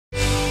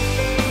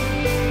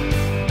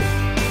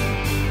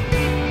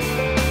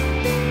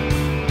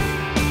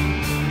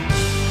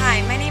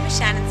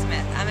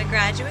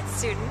graduate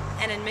student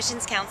and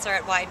admissions counselor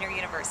at Widener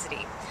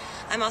University.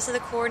 I'm also the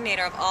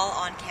coordinator of all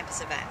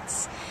on-campus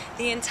events.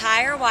 The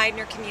entire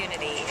Widener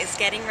community is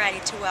getting ready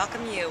to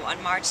welcome you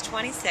on March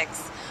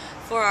 26th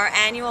for our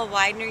annual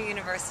Widener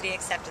University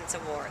Acceptance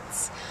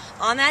Awards.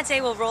 On that day,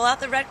 we'll roll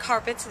out the red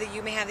carpet so that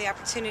you may have the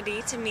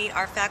opportunity to meet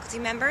our faculty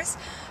members,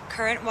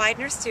 current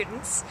Widener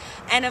students,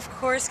 and of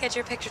course get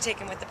your picture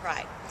taken with the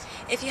pride.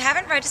 If you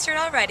haven't registered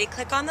already,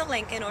 click on the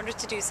link in order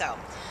to do so.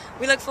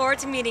 We look forward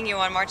to meeting you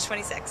on March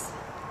 26th.